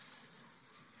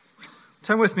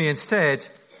Turn with me instead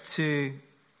to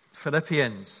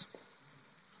Philippians.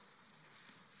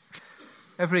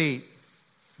 Every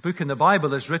book in the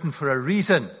Bible is written for a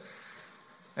reason.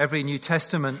 Every New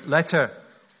Testament letter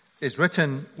is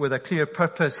written with a clear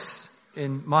purpose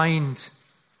in mind.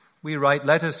 We write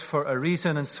letters for a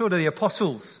reason, and so do the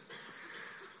apostles.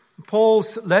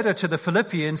 Paul's letter to the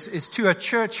Philippians is to a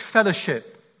church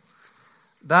fellowship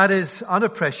that is under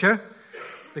pressure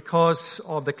because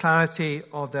of the clarity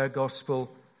of their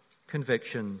gospel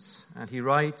convictions. And he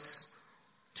writes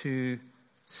to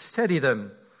steady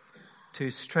them,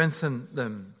 to strengthen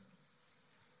them.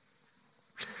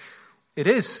 It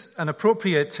is an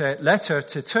appropriate letter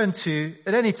to turn to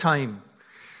at any time.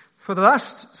 For the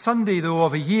last Sunday, though,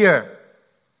 of a year,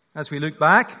 as we look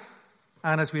back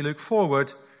and as we look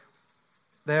forward,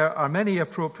 there are many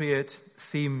appropriate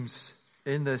themes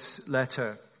in this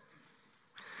letter.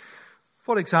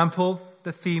 For example,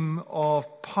 the theme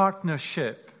of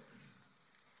partnership.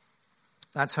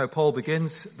 That's how Paul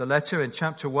begins the letter in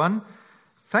chapter 1,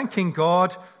 thanking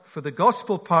God for the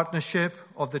gospel partnership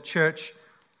of the church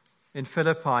in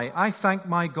Philippi. I thank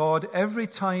my God every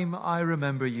time I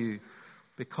remember you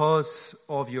because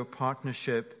of your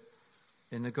partnership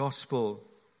in the gospel.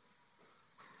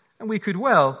 And we could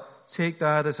well take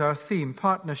that as our theme,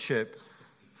 partnership.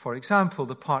 For example,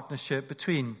 the partnership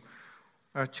between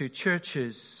our two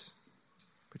churches,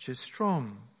 which is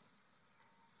strong.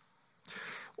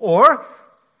 Or,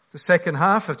 the second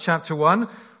half of chapter 1,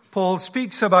 Paul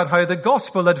speaks about how the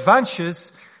gospel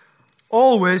advances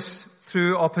always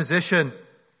through opposition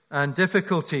and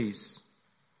difficulties.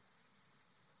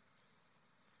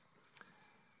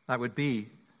 That would be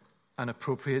an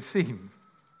appropriate theme.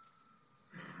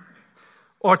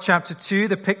 Or chapter 2,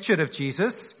 the picture of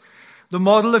Jesus, the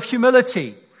model of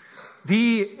humility,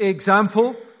 the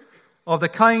example of the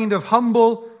kind of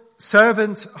humble,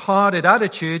 servant-hearted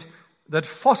attitude that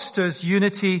fosters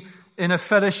unity in a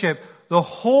fellowship. The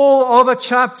whole of a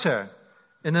chapter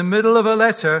in the middle of a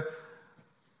letter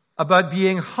about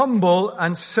being humble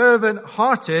and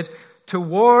servant-hearted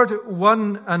toward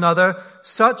one another,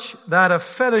 such that a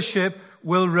fellowship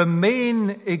will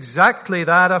remain exactly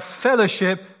that, a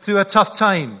fellowship through a tough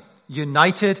time,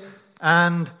 united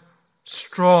and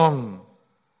strong.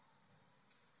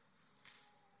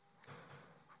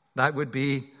 That would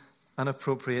be an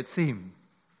appropriate theme.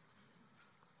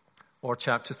 Or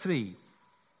chapter 3.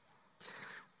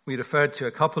 We referred to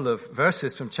a couple of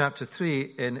verses from chapter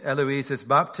 3 in Eloise's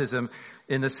baptism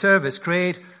in the service.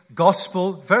 Great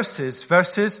gospel verses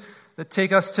that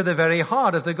take us to the very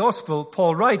heart of the gospel.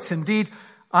 Paul writes, indeed,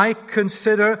 I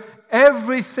consider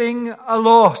everything a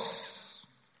loss.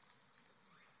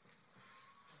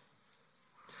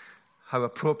 How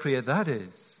appropriate that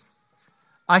is.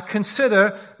 I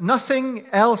consider nothing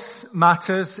else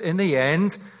matters in the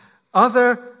end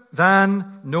other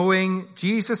than knowing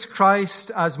Jesus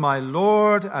Christ as my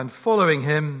Lord and following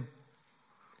him,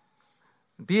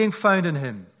 being found in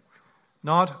him,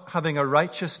 not having a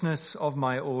righteousness of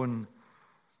my own,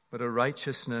 but a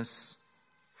righteousness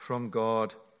from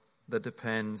God that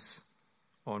depends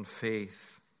on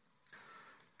faith.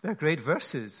 They're great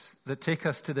verses that take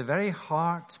us to the very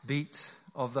heartbeat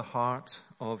of the heart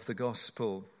of the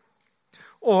gospel.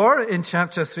 Or in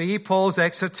chapter 3, Paul's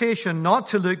exhortation not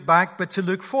to look back but to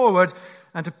look forward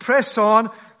and to press on,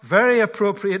 very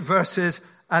appropriate verses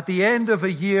at the end of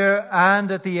a year and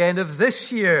at the end of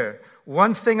this year.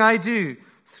 One thing I do.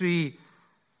 3,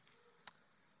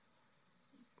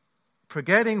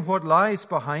 forgetting what lies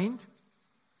behind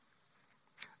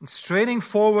and straining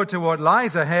forward to what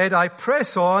lies ahead, I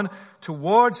press on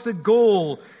towards the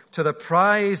goal, to the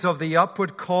prize of the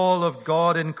upward call of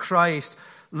God in Christ.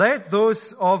 Let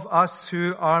those of us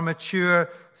who are mature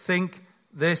think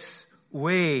this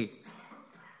way.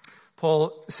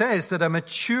 Paul says that a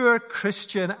mature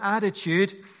Christian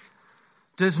attitude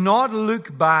does not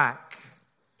look back,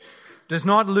 does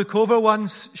not look over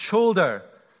one's shoulder,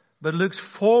 but looks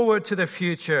forward to the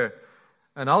future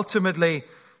and ultimately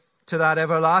to that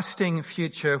everlasting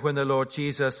future when the Lord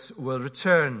Jesus will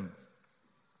return.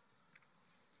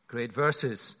 Great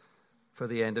verses for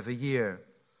the end of a year.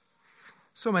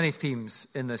 So many themes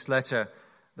in this letter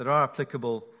that are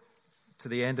applicable to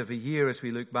the end of a year as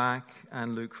we look back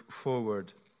and look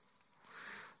forward.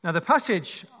 Now, the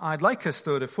passage I'd like us,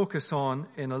 though, to focus on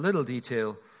in a little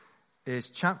detail is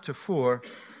chapter 4,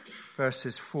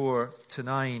 verses 4 to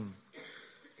 9.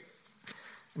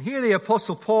 And here the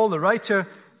Apostle Paul, the writer,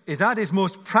 is at his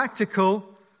most practical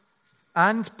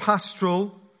and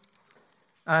pastoral,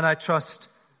 and I trust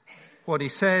what he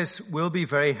says will be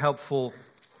very helpful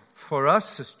for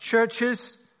us as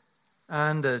churches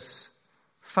and as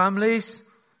families,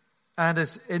 and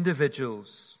as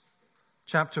individuals.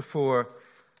 Chapter 4,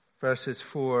 verses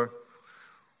 4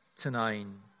 to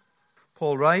 9.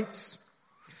 Paul writes,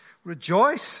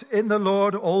 "Rejoice in the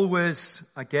Lord always.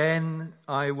 Again,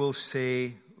 I will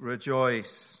say,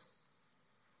 rejoice.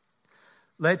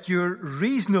 Let your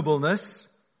reasonableness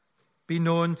be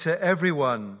known to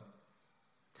everyone.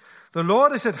 The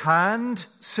Lord is at hand,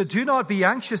 so do not be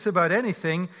anxious about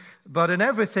anything, but in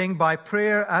everything by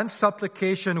prayer and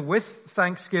supplication with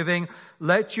thanksgiving,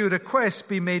 let your requests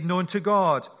be made known to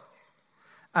God.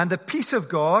 And the peace of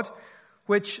God,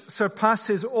 which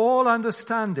surpasses all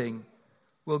understanding,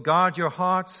 will guard your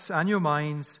hearts and your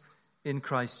minds in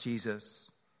Christ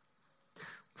Jesus.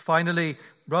 Finally,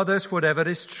 brothers, whatever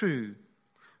is true,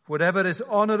 whatever is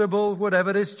honorable,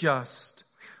 whatever is just,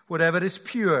 whatever is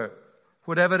pure,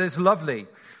 whatever is lovely,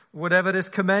 whatever is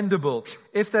commendable,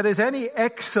 if there is any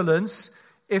excellence,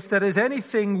 if there is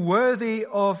anything worthy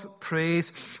of praise,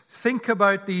 think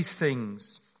about these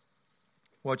things.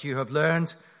 What you have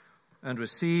learned and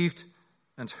received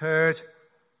and heard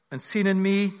and seen in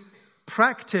me,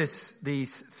 practice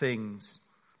these things,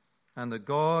 and the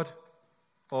God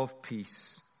of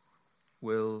peace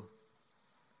will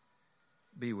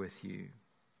be with you."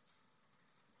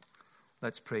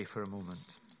 Let's pray for a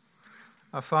moment.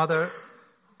 Our Father,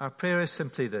 our prayer is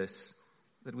simply this,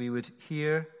 that we would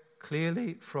hear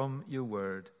clearly from your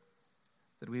word,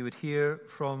 that we would hear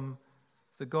from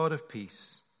the God of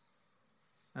peace,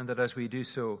 and that as we do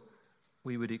so,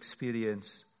 we would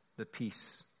experience the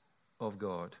peace of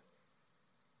God.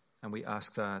 And we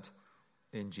ask that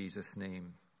in Jesus'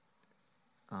 name.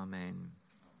 Amen.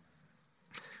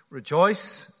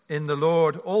 Rejoice in the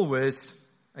Lord always.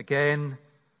 Again,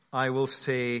 I will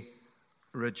say,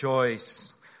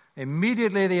 rejoice.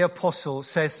 Immediately the apostle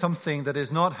says something that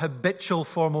is not habitual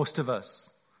for most of us.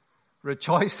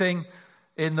 Rejoicing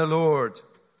in the Lord.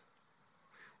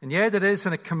 And yet it is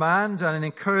a command and an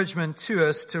encouragement to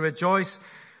us to rejoice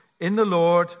in the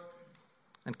Lord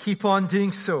and keep on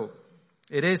doing so.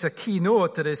 It is a key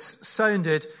note that is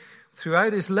sounded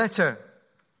throughout his letter.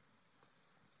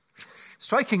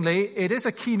 Strikingly, it is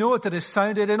a key note that is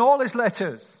sounded in all his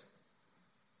letters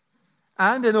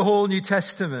and in the whole New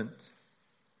Testament.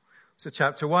 So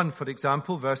chapter 1, for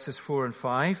example, verses 4 and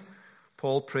 5,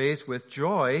 Paul prays with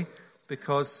joy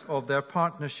because of their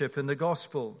partnership in the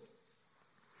gospel.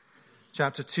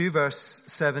 Chapter 2, verse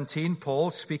 17,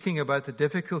 Paul, speaking about the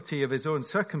difficulty of his own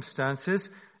circumstances,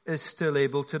 is still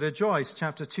able to rejoice.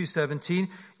 Chapter 2:17,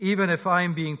 even if I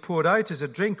am being poured out as a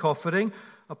drink offering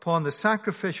upon the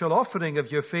sacrificial offering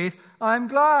of your faith, I am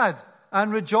glad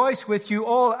and rejoice with you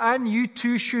all, and you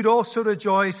too should also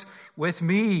rejoice with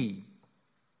me.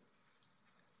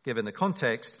 Given the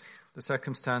context, the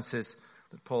circumstances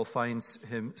that Paul finds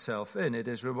himself in, it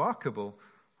is remarkable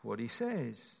what he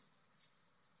says.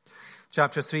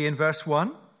 Chapter 3 and verse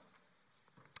 1,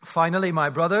 finally, my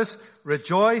brothers,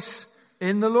 rejoice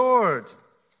in the Lord.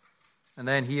 And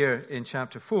then here in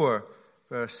chapter 4,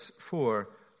 verse 4,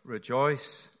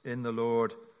 rejoice in the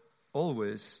Lord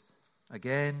always.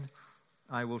 Again,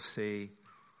 I will say,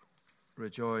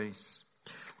 rejoice.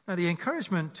 Now, the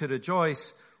encouragement to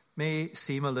rejoice may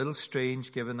seem a little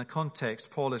strange given the context.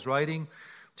 Paul is writing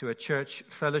to a church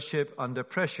fellowship under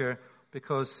pressure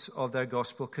because of their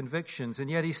gospel convictions. And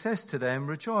yet he says to them,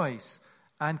 rejoice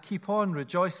and keep on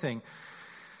rejoicing.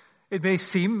 It may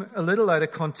seem a little out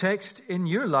of context in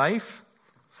your life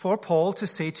for Paul to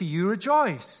say to you,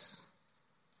 rejoice.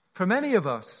 For many of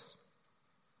us,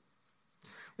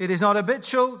 it is not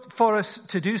habitual for us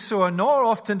to do so, and nor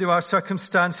often do our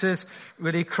circumstances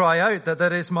really cry out that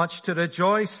there is much to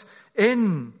rejoice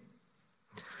in.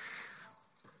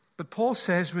 But Paul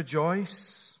says,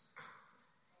 rejoice.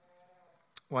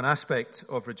 One aspect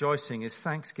of rejoicing is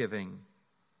thanksgiving.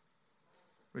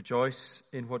 Rejoice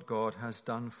in what God has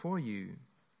done for you.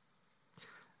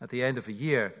 At the end of a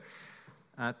year,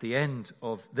 at the end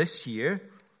of this year,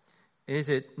 is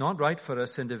it not right for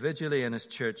us individually and as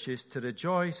churches to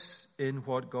rejoice in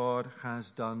what God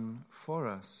has done for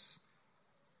us?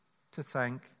 To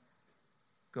thank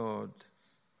God.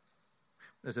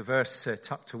 There's a verse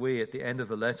tucked away at the end of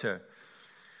the letter.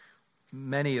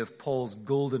 Many of Paul's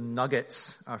golden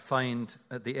nuggets are found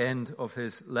at the end of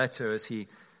his letter as he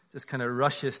just kind of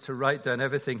rushes to write down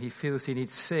everything he feels he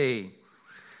needs to say.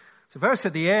 It's a verse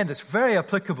at the end that's very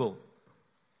applicable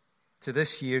to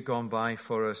this year gone by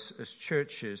for us as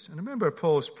churches. And remember,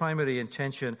 Paul's primary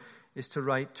intention is to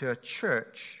write to a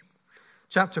church.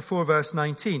 Chapter 4, verse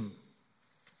 19.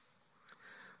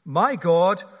 My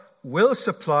God will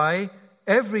supply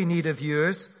every need of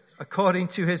yours according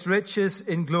to his riches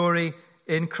in glory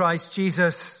in Christ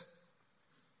Jesus.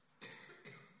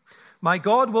 My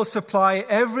God will supply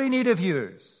every need of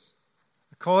yours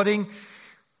according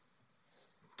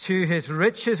to his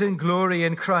riches and glory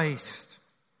in Christ.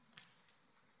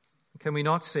 Can we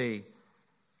not say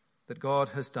that God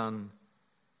has done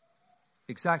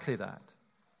exactly that?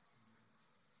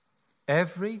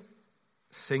 Every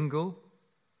single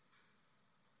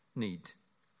need.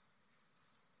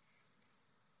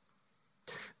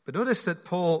 But notice that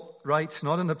Paul writes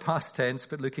not in the past tense,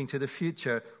 but looking to the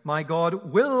future. My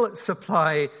God will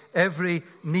supply every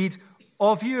need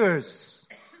of yours,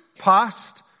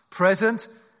 past, present,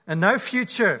 and now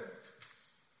future.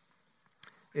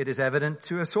 It is evident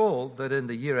to us all that in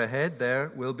the year ahead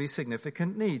there will be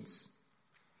significant needs.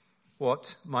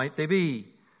 What might they be?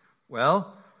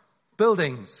 Well,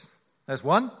 buildings. There's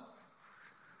one.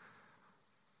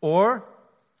 Or,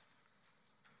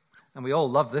 and we all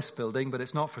love this building, but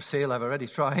it's not for sale. I've already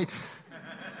tried.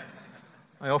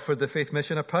 I offered the Faith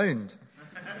Mission £1.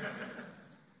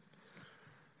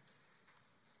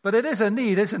 But it is a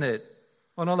need, isn't it,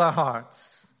 on all our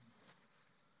hearts?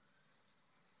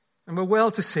 And we're well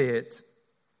to say it.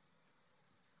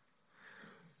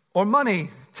 Or money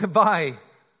to buy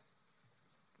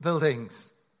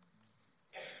buildings.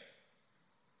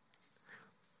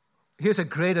 Here's a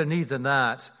greater need than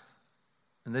that.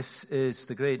 And this is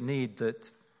the great need that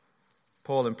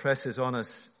Paul impresses on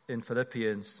us in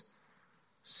Philippians.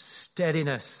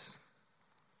 Steadiness.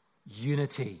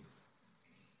 Unity.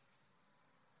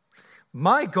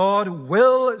 My God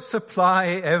will supply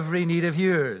every need of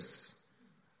yours.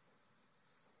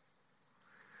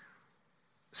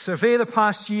 Survey the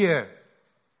past year.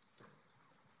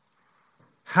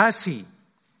 Has he?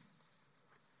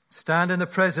 Stand in the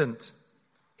present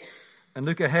and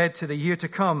look ahead to the year to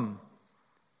come.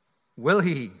 Will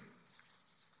he?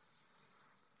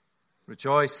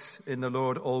 Rejoice in the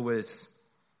Lord always.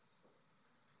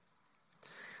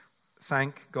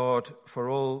 Thank God for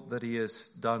all that he has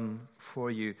done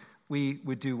for you. We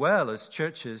would do well as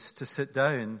churches to sit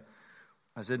down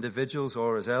as individuals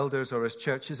or as elders or as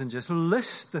churches and just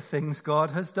list the things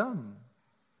God has done.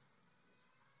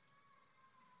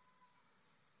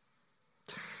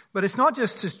 But it's not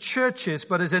just as churches,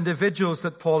 but as individuals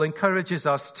that Paul encourages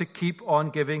us to keep on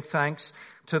giving thanks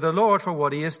to the Lord for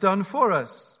what he has done for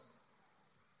us.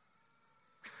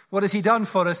 What has he done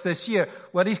for us this year?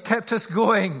 Well, he's kept us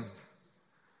going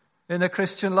in the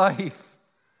Christian life.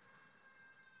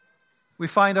 We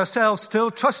find ourselves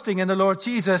still trusting in the Lord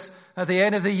Jesus at the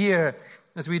end of the year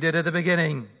as we did at the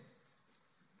beginning.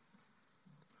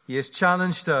 He has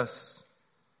challenged us.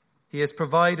 He has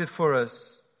provided for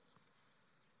us.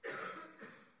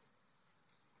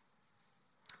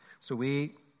 So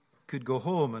we could go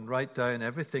home and write down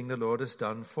everything the Lord has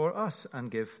done for us and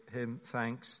give him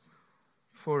thanks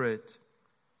for it.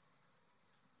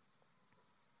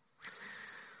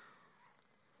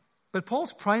 But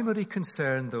Paul's primary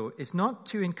concern, though, is not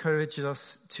to encourage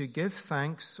us to give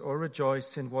thanks or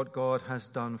rejoice in what God has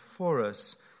done for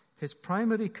us. His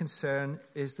primary concern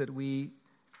is that we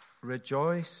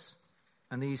rejoice,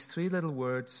 and these three little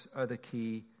words are the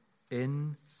key,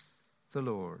 in the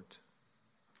Lord.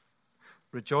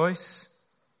 Rejoice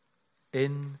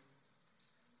in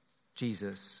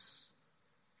Jesus.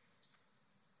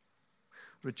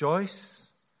 Rejoice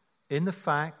in the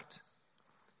fact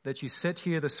that you sit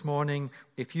here this morning,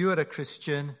 if you are a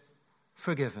Christian,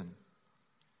 forgiven.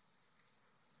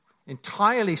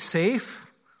 Entirely safe,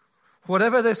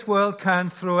 whatever this world can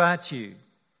throw at you.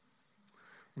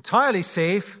 Entirely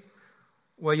safe,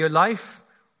 were your life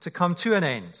to come to an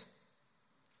end.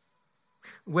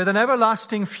 With an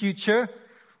everlasting future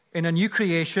in a new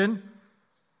creation,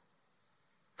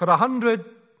 for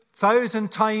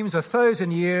 100,000 times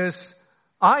 1,000 years,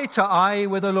 eye to eye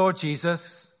with the Lord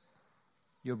Jesus,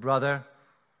 your brother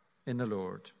in the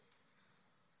Lord.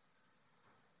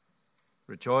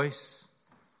 Rejoice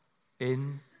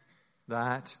in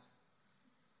that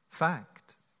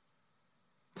fact.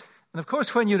 And of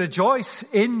course, when you rejoice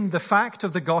in the fact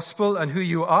of the gospel and who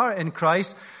you are in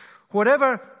Christ,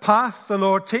 whatever path the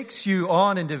Lord takes you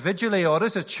on individually or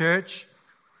as a church,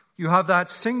 you have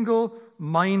that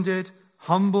single-minded,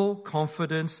 humble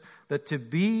confidence that to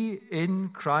be in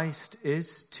Christ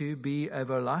is to be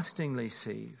everlastingly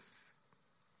safe.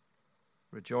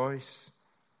 Rejoice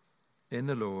in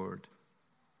the Lord.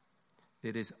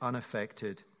 It is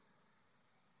unaffected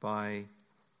by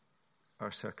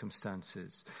our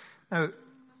circumstances. Now,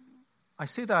 I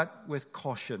say that with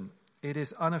caution. It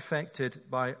is unaffected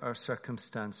by our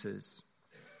circumstances.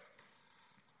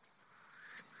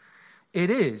 It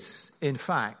is, in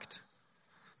fact,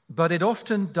 but it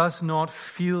often does not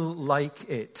feel like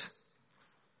it.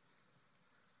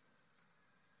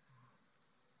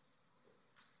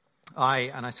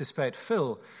 and I suspect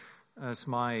Phil, as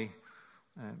my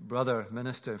brother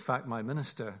minister, in fact my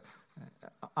minister,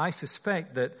 I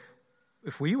suspect that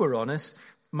if we were honest,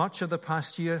 much of the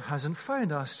past year hasn't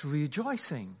found us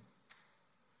rejoicing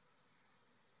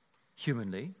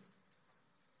humanly.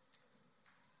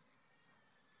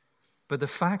 But the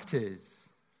fact is,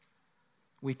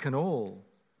 we can all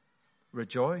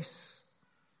rejoice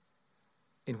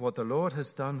in what the Lord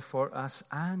has done for us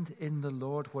and in the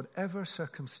Lord, whatever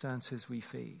circumstances we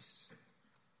face.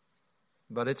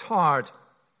 But it's hard.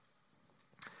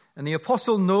 And the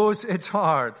apostle knows it's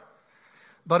hard.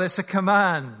 But it's a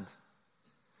command.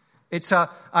 It's an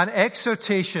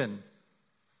exhortation.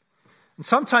 And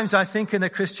sometimes I think in the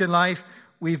Christian life,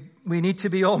 we need to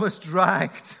be almost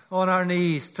dragged on our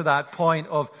knees to that point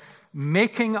of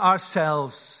making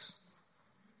ourselves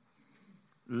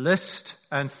list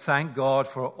and thank God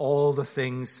for all the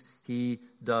things He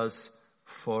does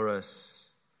for us.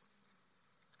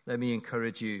 Let me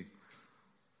encourage you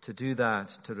to do that,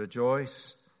 to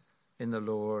rejoice in the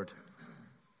Lord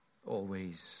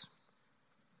always.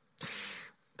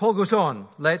 Paul goes on,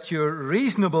 let your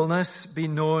reasonableness be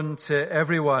known to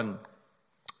everyone.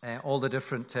 All the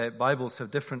different Bibles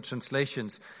have different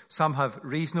translations. Some have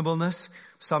reasonableness,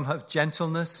 some have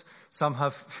gentleness, some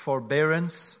have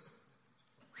forbearance.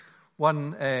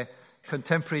 One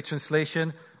contemporary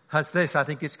translation has this, I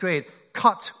think it's great.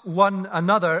 Cut one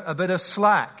another a bit of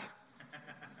slack.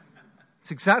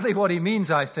 It's exactly what he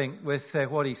means, I think, with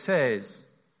what he says.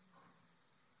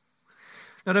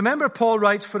 Now remember, Paul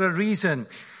writes for a reason.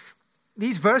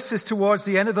 These verses towards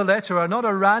the end of the letter are not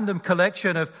a random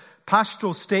collection of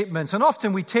pastoral statements. And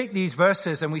often we take these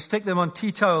verses and we stick them on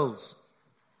tea towels.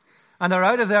 And they're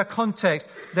out of their context.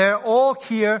 They're all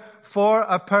here for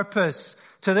a purpose.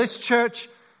 To this church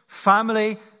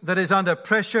family that is under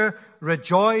pressure,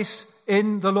 rejoice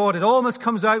in the Lord. It almost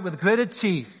comes out with gritted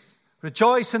teeth.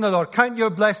 Rejoice in the Lord. Count your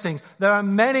blessings. There are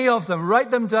many of them. Write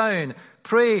them down.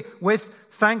 Pray with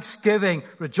thanksgiving.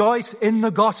 Rejoice in the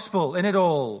gospel, in it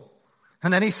all.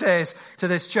 And then he says to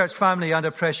this church family under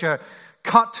pressure,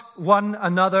 cut one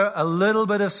another a little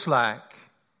bit of slack.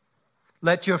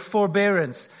 Let your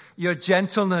forbearance, your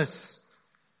gentleness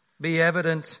be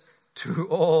evident to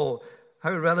all.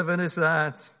 How relevant is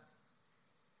that?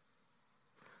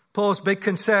 Paul's big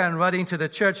concern writing to the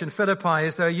church in Philippi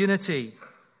is their unity.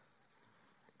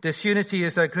 Disunity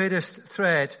is their greatest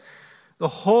threat. The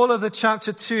whole of the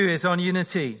chapter 2 is on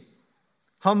unity.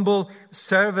 Humble,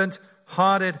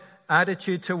 servant-hearted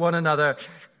attitude to one another.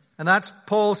 And that's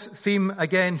Paul's theme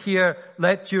again here.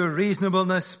 Let your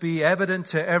reasonableness be evident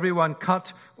to everyone.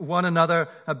 Cut one another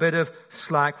a bit of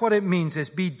slack. What it means is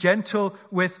be gentle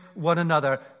with one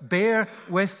another. Bear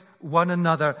with one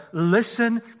another.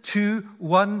 Listen to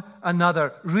one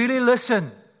another. Really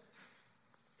listen.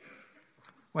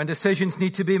 When decisions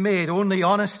need to be made, only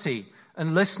honesty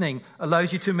and listening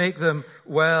allows you to make them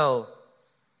well.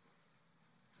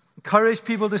 Encourage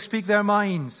people to speak their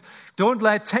minds. Don't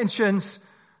let tensions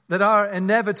that are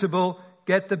inevitable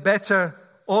get the better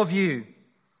of you.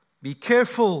 Be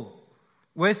careful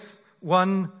with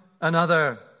one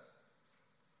another.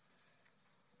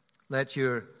 Let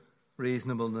your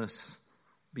reasonableness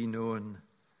be known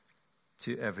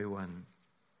to everyone.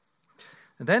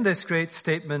 And then this great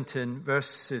statement in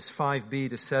verses 5b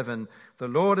to 7. The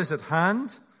Lord is at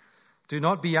hand. Do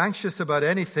not be anxious about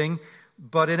anything,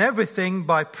 but in everything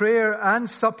by prayer and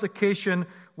supplication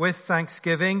with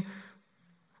thanksgiving.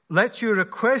 Let your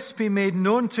requests be made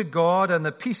known to God, and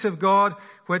the peace of God,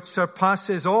 which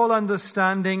surpasses all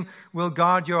understanding, will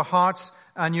guard your hearts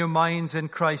and your minds in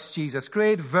Christ Jesus.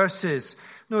 Great verses.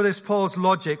 Notice Paul's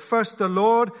logic. First, the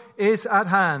Lord is at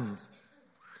hand.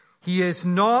 He is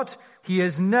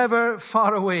never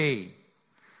far away.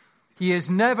 He is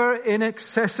never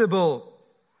inaccessible.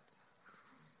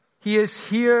 He is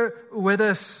here with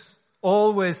us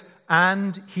always,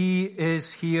 and He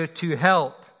is here to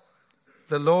help.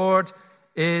 The Lord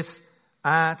is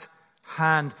at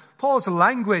hand. Paul's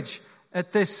language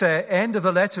at this end of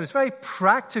the letter is very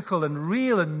practical and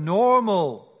real and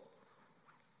normal.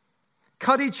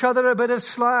 Cut each other a bit of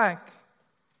slack.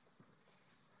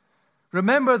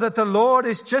 Remember that the Lord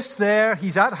is just there.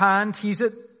 He's at hand. He's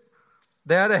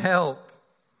there to help.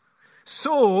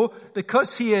 So,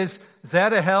 because He is there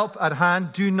to help at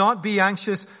hand, do not be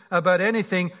anxious about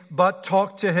anything, but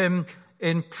talk to Him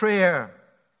in prayer.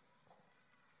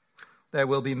 There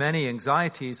will be many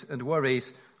anxieties and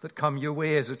worries that come your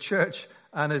way as a church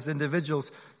and as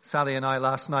individuals. Sally and I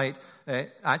last night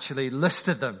actually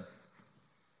listed them.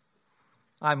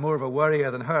 I'm more of a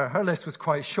worrier than her. Her list was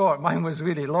quite short. Mine was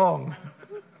really long.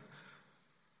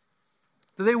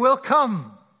 They will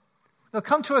come. They'll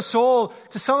come to a soul,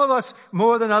 to some of us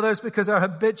more than others, because our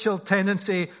habitual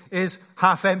tendency is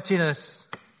half-emptiness.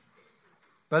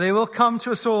 But they will come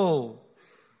to a soul,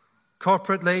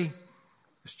 corporately,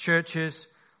 as churches,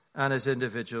 and as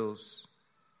individuals.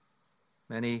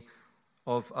 Many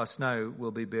of us now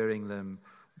will be bearing them.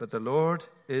 But the Lord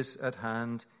is at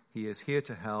hand. He is here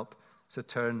to help. So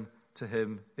turn to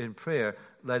him in prayer.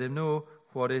 Let him know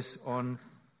what is on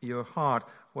your heart.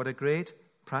 What a great,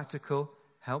 practical,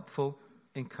 helpful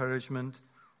encouragement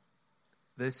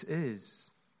this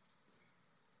is.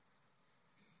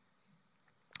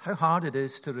 How hard it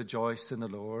is to rejoice in the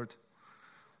Lord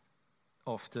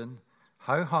often.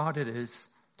 How hard it is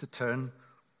to turn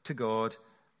to God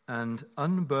and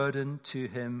unburden to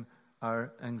him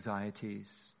our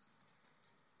anxieties.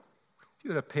 If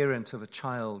you're a parent of a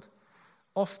child,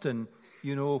 often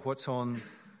you know what's on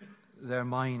their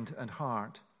mind and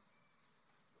heart.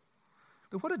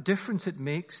 But what a difference it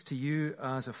makes to you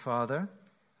as a father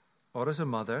or as a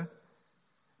mother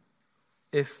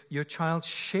if your child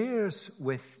shares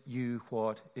with you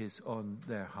what is on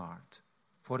their heart.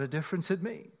 What a difference it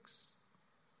makes.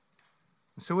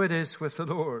 And so it is with the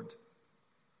Lord.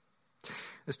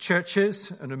 As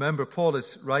churches, and remember Paul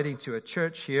is writing to a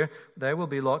church here, there will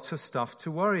be lots of stuff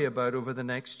to worry about over the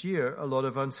next year, a lot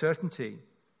of uncertainty.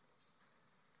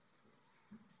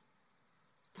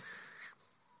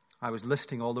 I was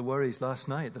listing all the worries last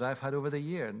night that I've had over the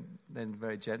year, and then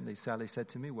very gently Sally said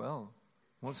to me, well,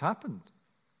 what's happened?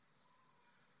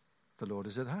 The Lord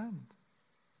is at hand.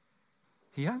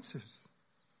 He answers.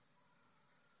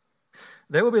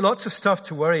 There will be lots of stuff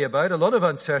to worry about, a lot of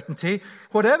uncertainty.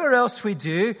 Whatever else we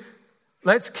do,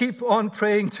 let's keep on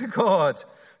praying to God,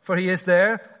 for he is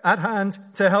there at hand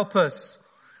to help us.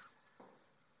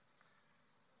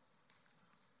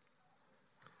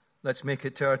 Let's make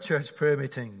it to our church prayer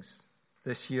meetings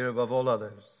this year above all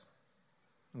others.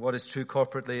 What is true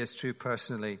corporately is true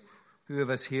personally. Who of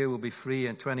us here will be free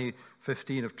in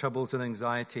 2015 of troubles and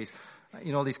anxieties?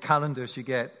 You know, all these calendars you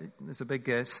get, there's a big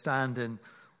stand in,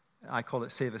 I call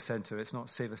it Save a Centre. It's not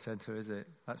Save a Centre, is it?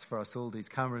 That's for us oldies.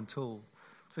 Cameron Toll.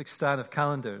 Big stand of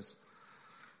calendars.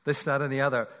 This, that, and the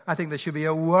other. I think there should be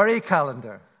a worry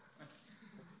calendar.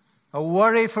 A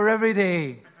worry for every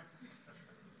day.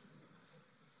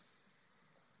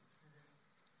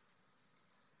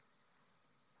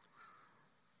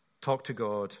 Talk to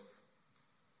God,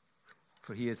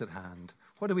 for he is at hand.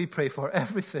 What do we pray for?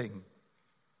 Everything.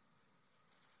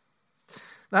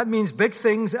 That means big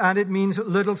things and it means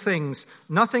little things.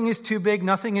 Nothing is too big,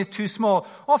 nothing is too small.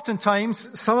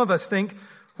 Oftentimes, some of us think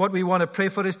what we want to pray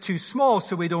for is too small,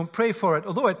 so we don't pray for it,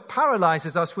 although it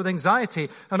paralyzes us with anxiety.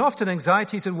 And often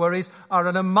anxieties and worries are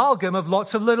an amalgam of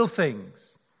lots of little things.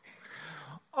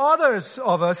 Others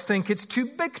of us think it's too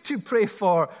big to pray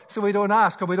for, so we don't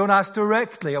ask, or we don't ask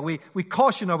directly, or we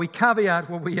caution, or we caveat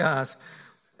what we ask.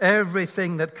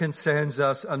 Everything that concerns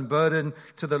us, unburden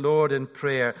to the Lord in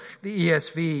prayer. The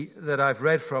ESV that I've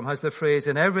read from has the phrase,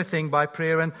 in everything by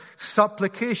prayer and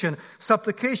supplication.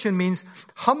 Supplication means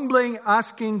humbling,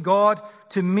 asking God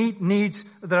to meet needs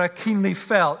that are keenly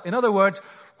felt. In other words,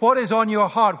 what is on your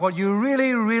heart, what you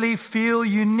really, really feel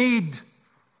you need,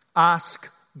 ask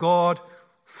God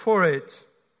for it.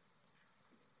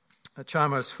 At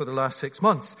Chalmers, for the last 6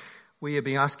 months, we have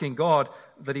been asking God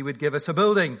that he would give us a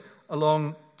building, a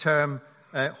long-term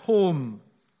home.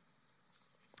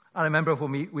 I remember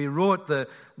when we wrote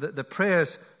the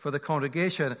prayers for the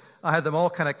congregation, I had them all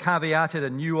kind of caveated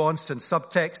and nuanced and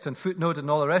subtext and footnoted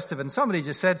and all the rest of it. And somebody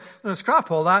just said, no,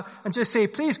 scrap all that and just say,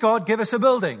 please God, give us a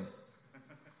building.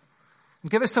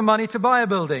 And give us the money to buy a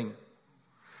building.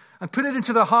 And put it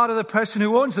into the heart of the person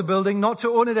who owns the building not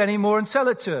to own it anymore and sell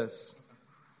it to us.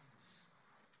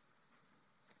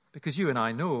 Because you and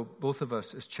I know, both of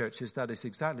us as churches, that is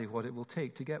exactly what it will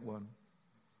take to get one.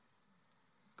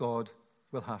 God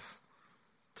will have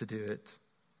to do it.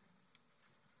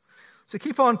 So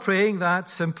keep on praying that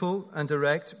simple and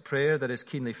direct prayer that is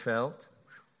keenly felt.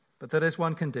 But there is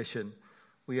one condition.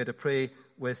 We are to pray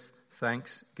with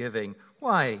thanksgiving.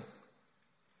 Why?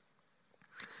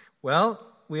 Well,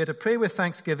 we are to pray with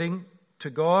thanksgiving to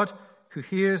God who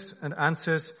hears and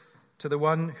answers, to the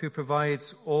one who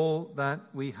provides all that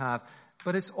we have.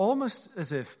 But it's almost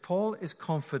as if Paul is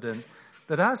confident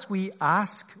that as we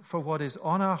ask for what is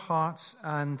on our hearts,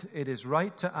 and it is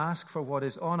right to ask for what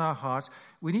is on our hearts,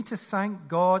 we need to thank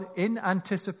God in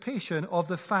anticipation of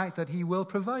the fact that he will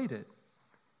provide it.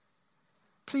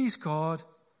 Please, God,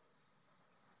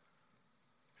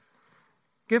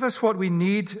 give us what we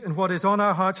need and what is on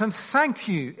our hearts, and thank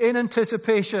you in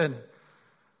anticipation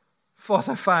for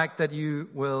the fact that you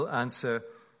will answer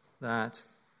that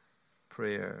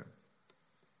prayer.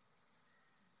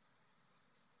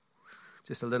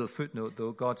 Just a little footnote,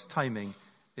 though. God's timing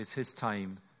is his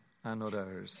time and not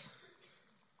ours.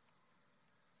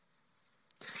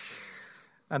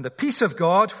 And the peace of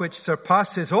God, which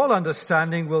surpasses all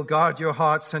understanding, will guard your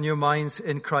hearts and your minds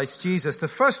in Christ Jesus. The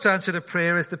first answer to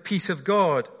prayer is the peace of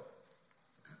God.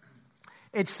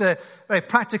 It's the very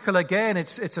practical again.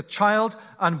 It's a child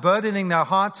unburdening their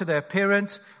heart to their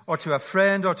parent or to a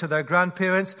friend or to their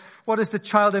grandparents. What does the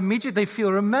child immediately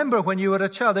feel? Remember when you were a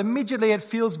child, immediately it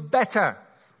feels better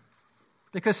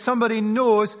because somebody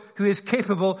knows who is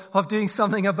capable of doing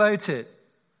something about it.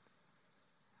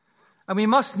 And we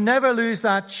must never lose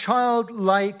that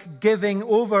childlike giving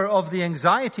over of the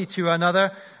anxiety to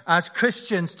another as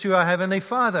Christians to our Heavenly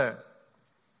Father.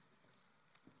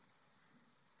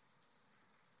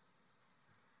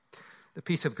 The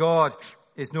peace of God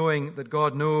is knowing that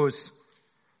God knows.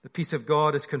 The peace of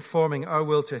God is conforming our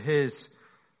will to His.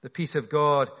 The peace of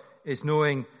God is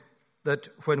knowing that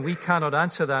when we cannot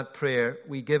answer that prayer,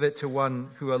 we give it to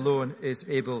one who alone is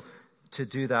able to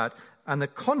do that. And the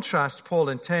contrast Paul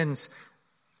intends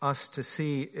us to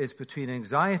see is between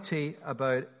anxiety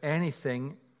about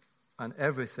anything and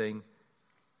everything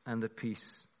and the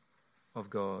peace of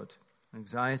God.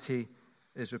 Anxiety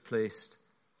is replaced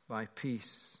by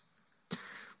peace.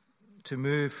 To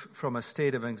move from a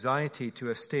state of anxiety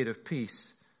to a state of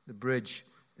peace, the bridge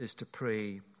is to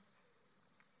pray.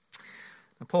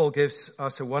 And Paul gives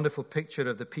us a wonderful picture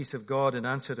of the peace of God in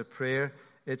answer to prayer.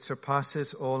 It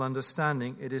surpasses all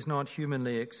understanding. It is not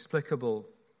humanly explicable.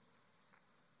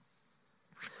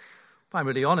 If I'm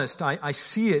really honest, I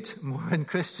see it more in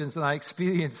Christians than I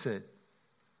experience it.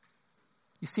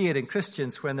 You see it in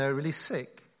Christians when they're really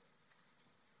sick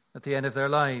at the end of their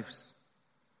lives.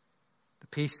 The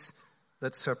peace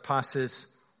that surpasses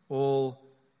all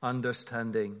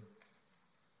understanding.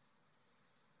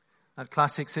 That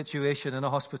classic situation in a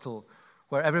hospital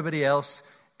where everybody else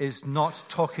is not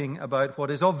talking about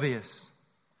what is obvious.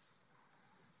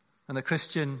 And the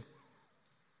Christian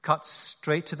cuts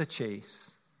straight to the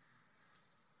chase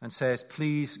and says,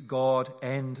 "Please, God,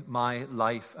 end my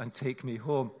life and take me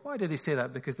home." Why did he say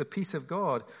that? Because the peace of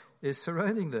God is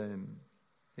surrounding them.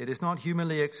 It is not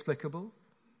humanly explicable.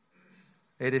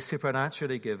 It is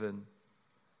supernaturally given.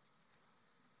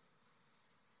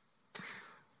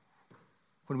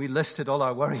 When we listed all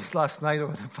our worries last night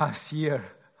over the past year,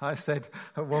 I said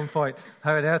at one point,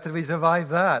 how on earth did we survive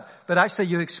that? But actually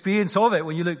your experience of it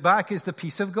when you look back is the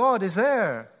peace of God is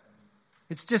there.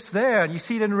 It's just there. You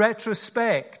see it in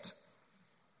retrospect.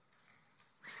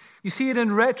 You see it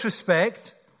in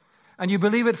retrospect and you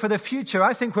believe it for the future.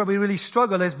 I think where we really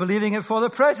struggle is believing it for the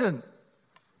present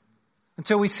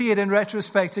until we see it in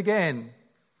retrospect again.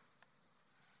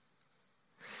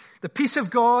 The peace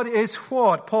of God is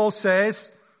what? Paul says,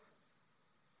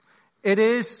 it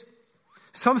is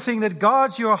something that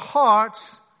guards your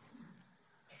hearts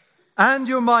and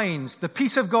your minds. The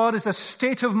peace of God is a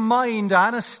state of mind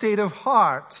and a state of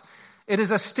heart. It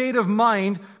is a state of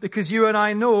mind because you and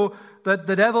I know that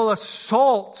the devil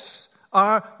assaults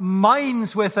our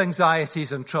minds with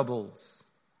anxieties and troubles.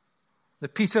 The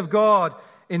peace of God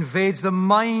invades the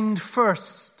mind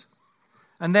first.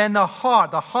 And then the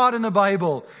heart. The heart in the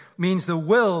Bible means the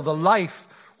will, the life,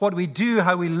 what we do,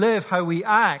 how we live, how we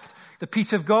act. The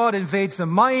peace of God invades the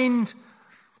mind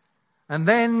and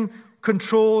then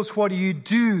controls what you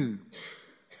do.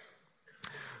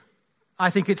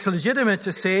 I think it's legitimate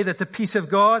to say that the peace of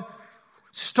God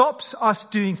stops us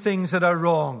doing things that are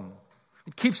wrong.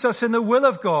 It keeps us in the will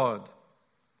of God.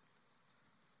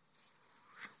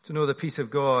 To know the peace of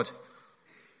God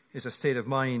is a state of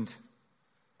mind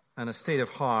and a state of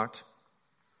heart,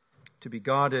 to be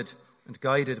guarded and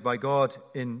guided by God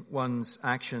in one's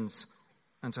actions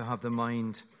and to have the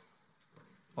mind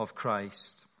of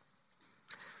Christ.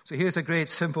 So here's a great,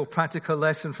 simple, practical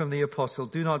lesson from the apostle.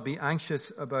 Do not be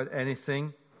anxious about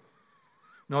anything,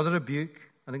 not a rebuke,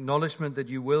 an acknowledgement that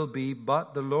you will be,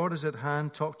 but the Lord is at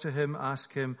hand. Talk to him,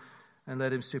 ask him, and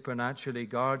let him supernaturally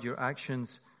guard your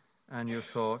actions and your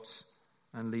thoughts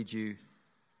and lead you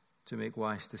to make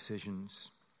wise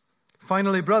decisions.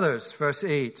 Finally, brothers, verse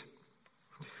 8.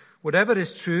 Whatever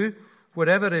is true,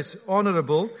 whatever is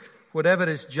honorable, whatever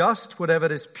is just, whatever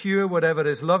is pure, whatever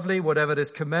is lovely, whatever is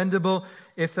commendable,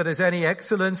 if there is any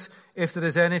excellence, if there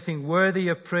is anything worthy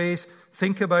of praise,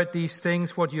 think about these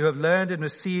things, what you have learned and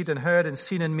received and heard and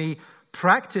seen in me.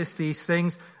 Practice these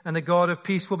things, and the God of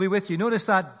peace will be with you. Notice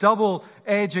that double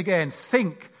edge again.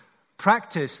 Think,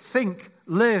 practice, think,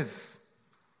 live.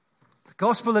 The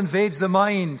gospel invades the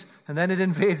mind, and then it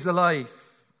invades the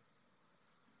life.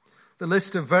 The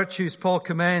list of virtues Paul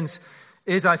commends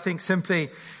is, I think, simply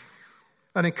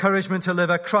an encouragement to live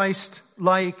a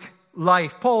Christ-like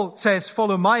life. Paul says,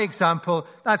 follow my example.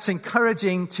 That's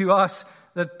encouraging to us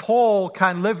that Paul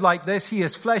can live like this. He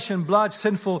is flesh and blood,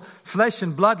 sinful flesh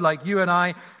and blood like you and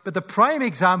I. But the prime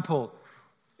example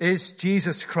is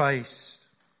Jesus Christ.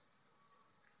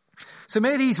 So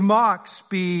may these marks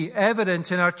be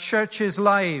evident in our church's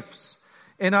lives,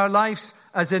 in our lives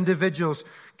as individuals.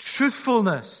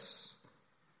 Truthfulness.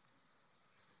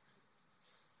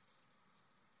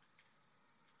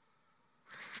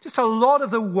 Just a lot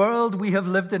of the world we have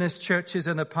lived in as churches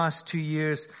in the past 2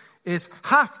 years is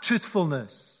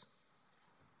half-truthfulness,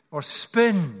 or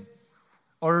spin,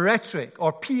 or rhetoric,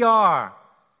 or PR.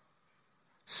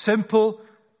 Simple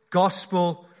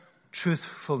gospel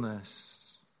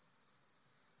truthfulness.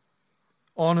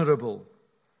 Honorable,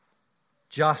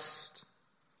 just,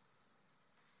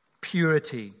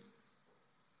 purity,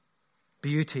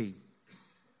 beauty,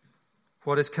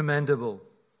 what is commendable,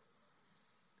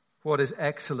 what is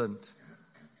excellent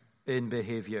in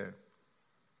behavior.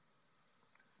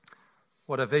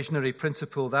 What a visionary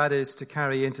principle that is to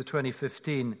carry into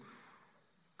 2015,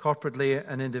 corporately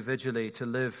and individually, to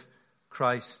live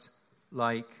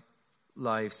Christ-like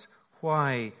lives.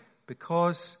 Why?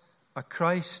 Because a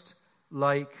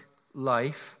Christ-like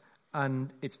life,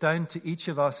 and it's down to each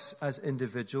of us as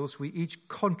individuals, we each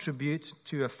contribute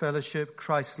to a fellowship,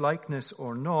 Christ-likeness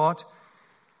or not.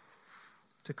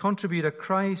 To contribute a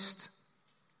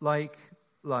Christ-like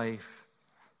life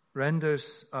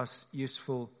renders us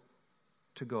useful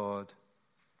to God.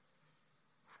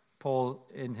 Paul,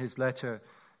 in his letter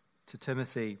to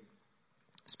Timothy,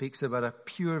 speaks about a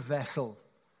pure vessel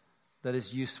that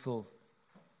is useful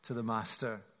to the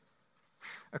master.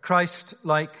 A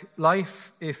Christ-like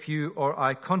life, if you or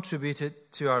I contribute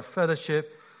it to our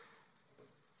fellowship,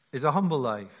 is a humble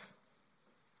life.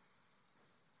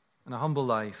 And a humble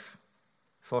life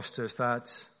fosters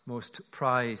that most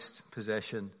prized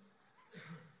possession,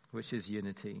 which is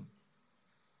unity.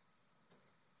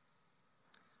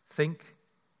 Think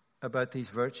about these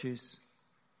virtues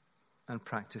and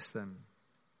practice them.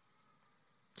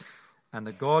 And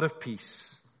the God of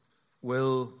peace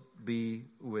will be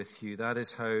with you. That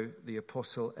is how the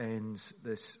apostle ends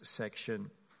this section.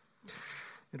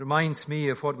 It reminds me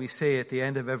of what we say at the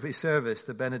end of every service,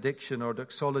 the benediction or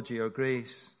doxology or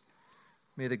grace.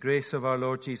 May the grace of our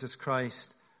Lord Jesus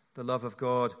Christ, the love of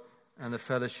God, and the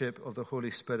fellowship of the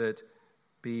Holy Spirit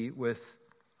be with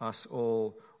us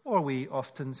all. Or we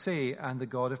often say, and the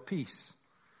God of peace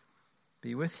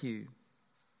be with you.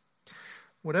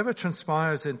 Whatever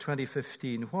transpires in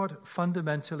 2015, what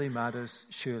fundamentally matters,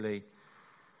 surely,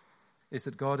 is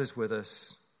that God is with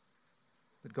us,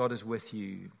 that God is with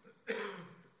you,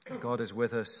 that God is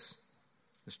with us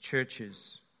as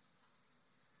churches.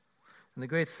 And the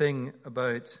great thing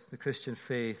about the Christian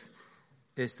faith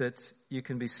is that you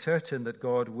can be certain that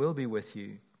God will be with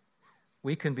you.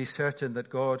 We can be certain that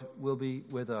God will be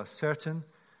with us. Certain,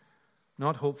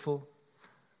 not hopeful,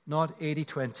 not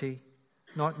 80-20,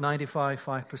 not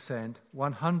 95-5%,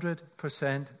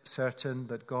 100% certain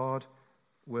that God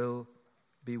will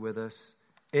be with us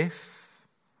if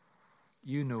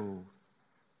you know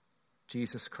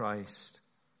Jesus Christ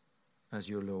as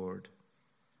your Lord.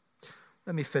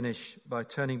 Let me finish by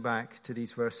turning back to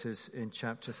these verses in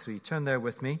chapter 3. Turn there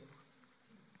with me.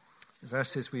 The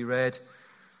verses we read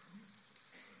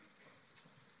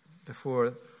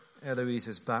before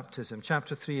Eloise's baptism.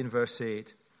 Chapter 3 and verse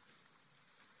 8.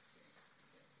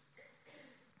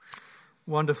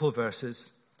 Wonderful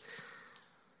verses.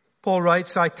 Paul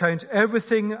writes, I count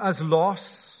everything as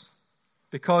loss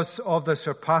because of the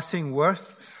surpassing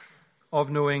worth of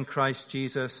knowing Christ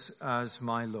Jesus as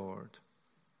my Lord.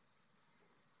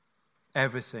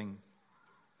 Everything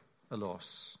a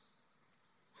loss.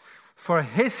 For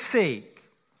his sake,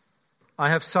 I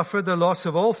have suffered the loss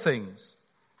of all things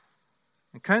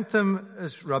and count them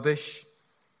as rubbish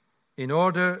in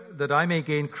order that I may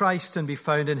gain Christ and be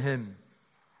found in him,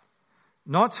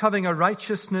 not having a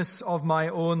righteousness of my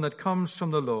own that comes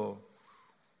from the law,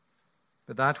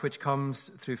 but that which comes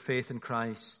through faith in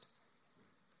Christ,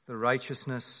 the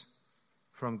righteousness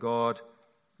from God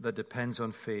that depends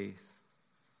on faith.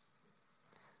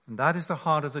 And that is the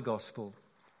heart of the gospel.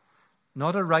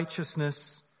 Not a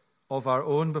righteousness of our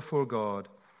own before God,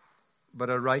 but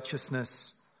a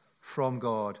righteousness from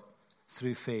God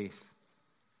through faith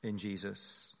in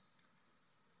Jesus.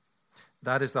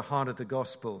 That is the heart of the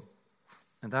gospel.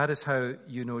 And that is how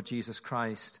you know Jesus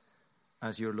Christ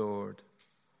as your Lord.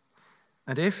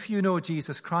 And if you know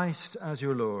Jesus Christ as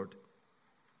your Lord,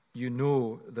 you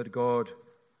know that God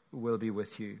will be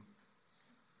with you.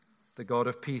 The God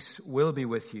of peace will be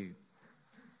with you.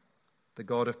 The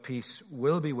God of peace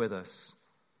will be with us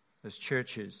as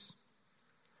churches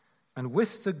and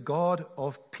with the God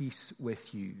of peace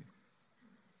with you.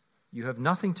 You have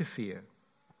nothing to fear,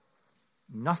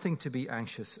 nothing to be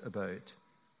anxious about,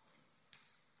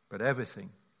 but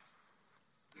everything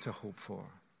to hope for.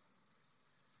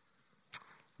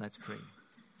 Let's pray.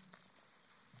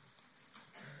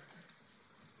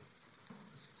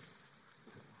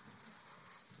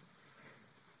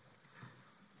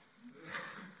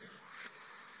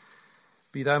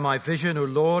 Be thou my vision, O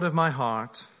Lord of my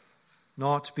heart,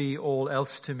 not be all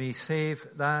else to me save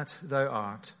that thou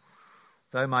art.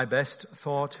 Thou my best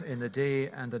thought in the day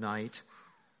and the night,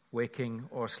 waking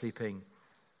or sleeping,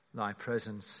 thy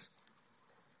presence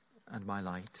and my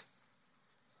light.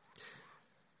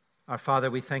 Our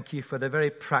Father, we thank you for the very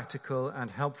practical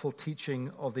and helpful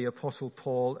teaching of the Apostle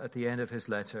Paul at the end of his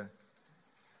letter.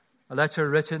 A letter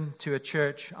written to a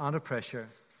church under pressure.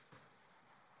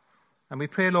 And we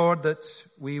pray, Lord, that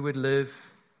we would live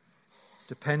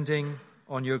depending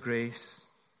on your grace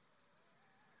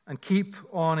and keep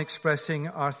on expressing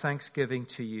our thanksgiving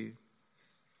to you.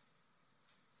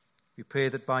 We pray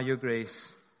that by your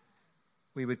grace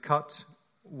we would cut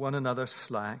one another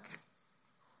slack,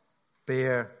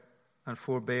 bear and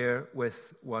forbear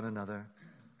with one another.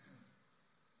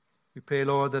 We pray,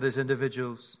 Lord, that as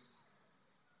individuals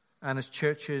and as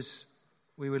churches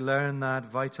we would learn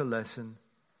that vital lesson,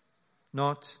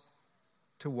 not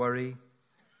to worry,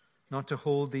 not to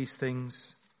hold these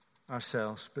things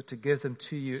ourselves, but to give them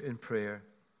to you in prayer.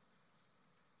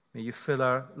 May you fill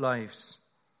our lives,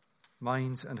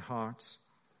 minds and hearts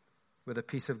with the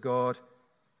peace of God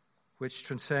which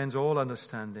transcends all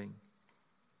understanding.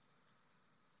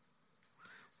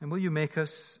 And will you make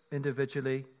us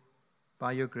individually,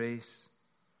 by your grace,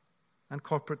 and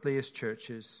corporately as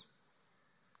churches,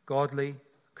 godly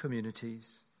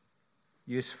communities,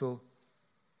 useful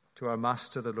to our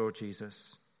Master, the Lord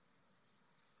Jesus,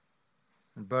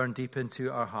 and burn deep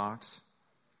into our hearts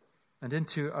and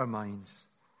into our minds,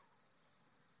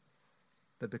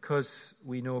 that because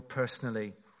we know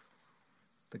personally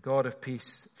the God of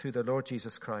peace through the Lord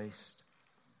Jesus Christ,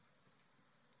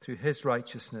 through his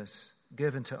righteousness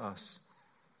given to us,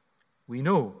 we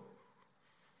know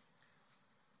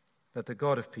that the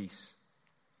God of peace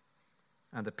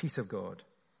and the peace of God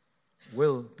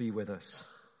will be with us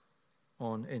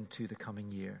on into the coming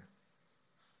year.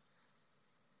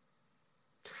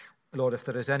 Lord, if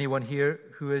there is anyone here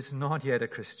who is not yet a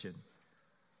Christian,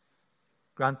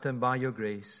 grant them by your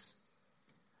grace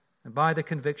and by the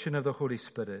conviction of the Holy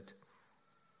Spirit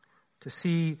to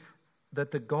see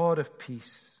that the God of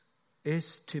peace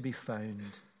is to be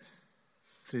found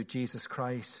through Jesus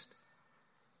Christ,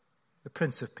 the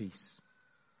Prince of Peace,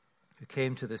 who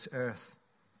came to this earth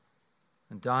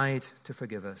and died to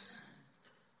forgive us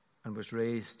and was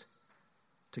raised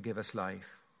to give us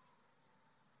life.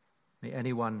 May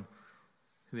anyone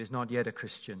who is not yet a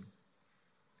Christian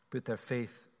put their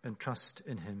faith and trust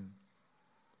in him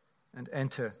and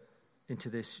enter into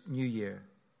this new year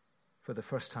for the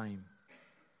first time,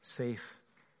 safe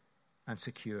and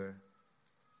secure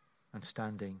and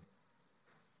standing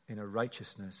in a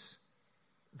righteousness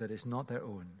that is not their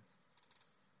own,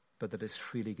 but that is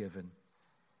freely given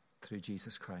through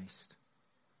Jesus Christ.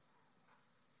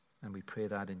 And we pray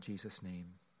that in Jesus' name.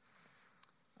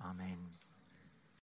 Amen.